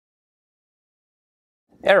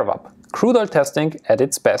ERAVAP, crude oil testing at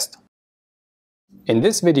its best. In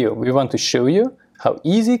this video we want to show you how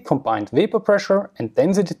easy combined vapor pressure and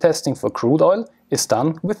density testing for crude oil is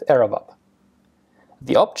done with ERAVAP.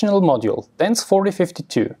 The optional module DENS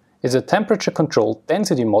 4052 is a temperature-controlled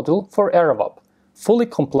density module for ERAVAP, fully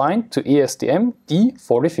compliant to ESTM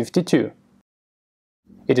D4052.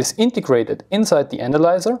 It is integrated inside the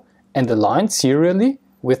analyzer and aligned serially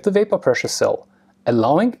with the vapor pressure cell,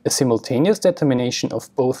 allowing a simultaneous determination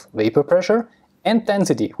of both vapor pressure and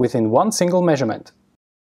density within one single measurement.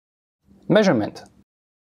 Measurement.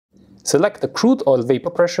 Select the crude oil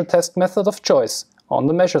vapor pressure test method of choice on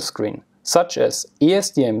the measure screen, such as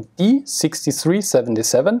ESTM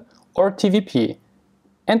D6377 or TVP,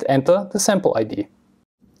 and enter the sample ID.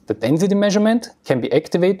 The density measurement can be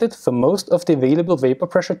activated for most of the available vapor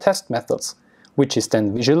pressure test methods, which is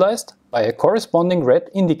then visualized by a corresponding red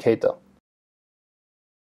indicator.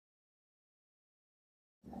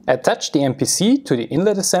 Attach the MPC to the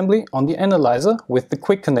inlet assembly on the analyzer with the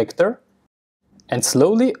quick connector and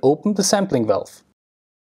slowly open the sampling valve.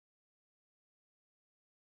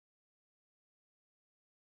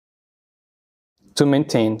 To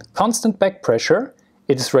maintain constant back pressure,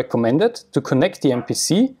 it is recommended to connect the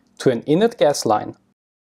MPC to an inlet gas line.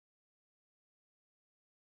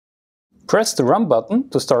 Press the run button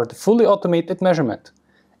to start the fully automated measurement.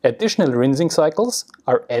 Additional rinsing cycles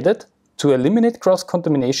are added to eliminate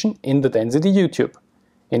cross-contamination in the density U-tube.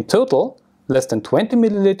 In total, less than 20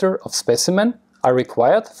 ml of specimen are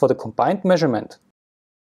required for the combined measurement.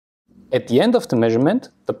 At the end of the measurement,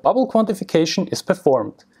 the bubble quantification is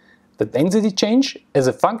performed. The density change as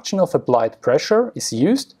a function of applied pressure is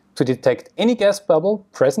used to detect any gas bubble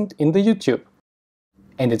present in the U-tube,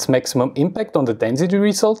 and its maximum impact on the density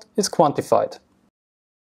result is quantified.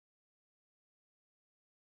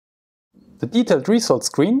 The detailed result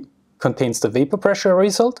screen contains the vapor pressure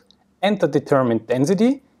result and the determined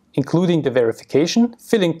density, including the verification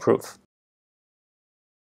filling proof.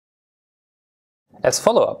 As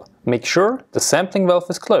follow-up, make sure the sampling valve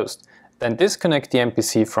is closed, then disconnect the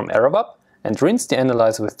MPC from ERAVAP and rinse the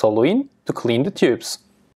analyzer with toluene to clean the tubes.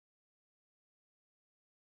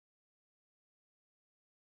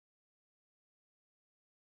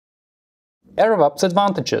 ERAVAP's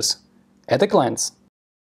advantages at a glance.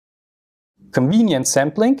 Convenient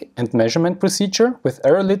sampling and measurement procedure with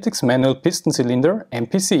eralytics manual piston cylinder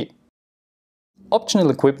MPC. Optional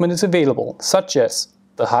equipment is available, such as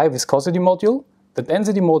the high viscosity module, the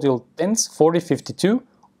density module DENS 4052,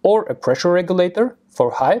 or a pressure regulator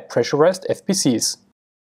for high pressurized FPCs.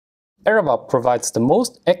 ERAVAP provides the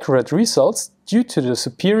most accurate results due to the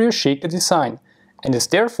superior shaker design and is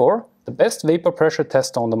therefore the best vapor pressure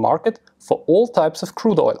tester on the market for all types of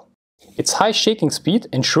crude oil. Its high shaking speed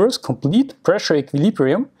ensures complete pressure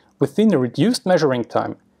equilibrium within a reduced measuring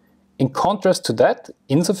time. In contrast to that,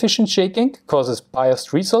 insufficient shaking causes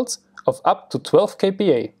biased results of up to 12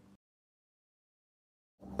 kPa.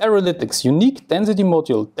 Eralytics' unique density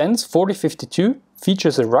module DENS 4052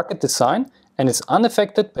 features a rugged design and is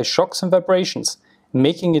unaffected by shocks and vibrations,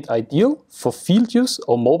 making it ideal for field use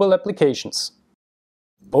or mobile applications.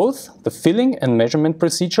 Both the filling and measurement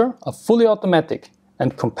procedure are fully automatic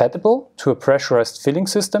and compatible to a pressurized filling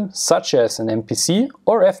system such as an MPC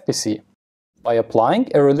or FPC. By applying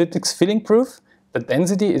Eralytics filling proof, the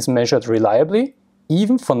density is measured reliably,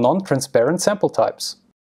 even for non-transparent sample types.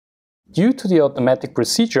 Due to the automatic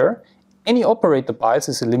procedure, any operator bias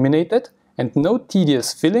is eliminated and no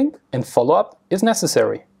tedious filling and follow-up is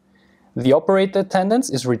necessary. The operator attendance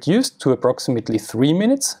is reduced to approximately 3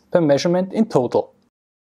 minutes per measurement in total.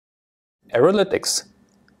 Eralytics.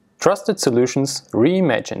 Trusted solutions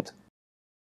reimagined.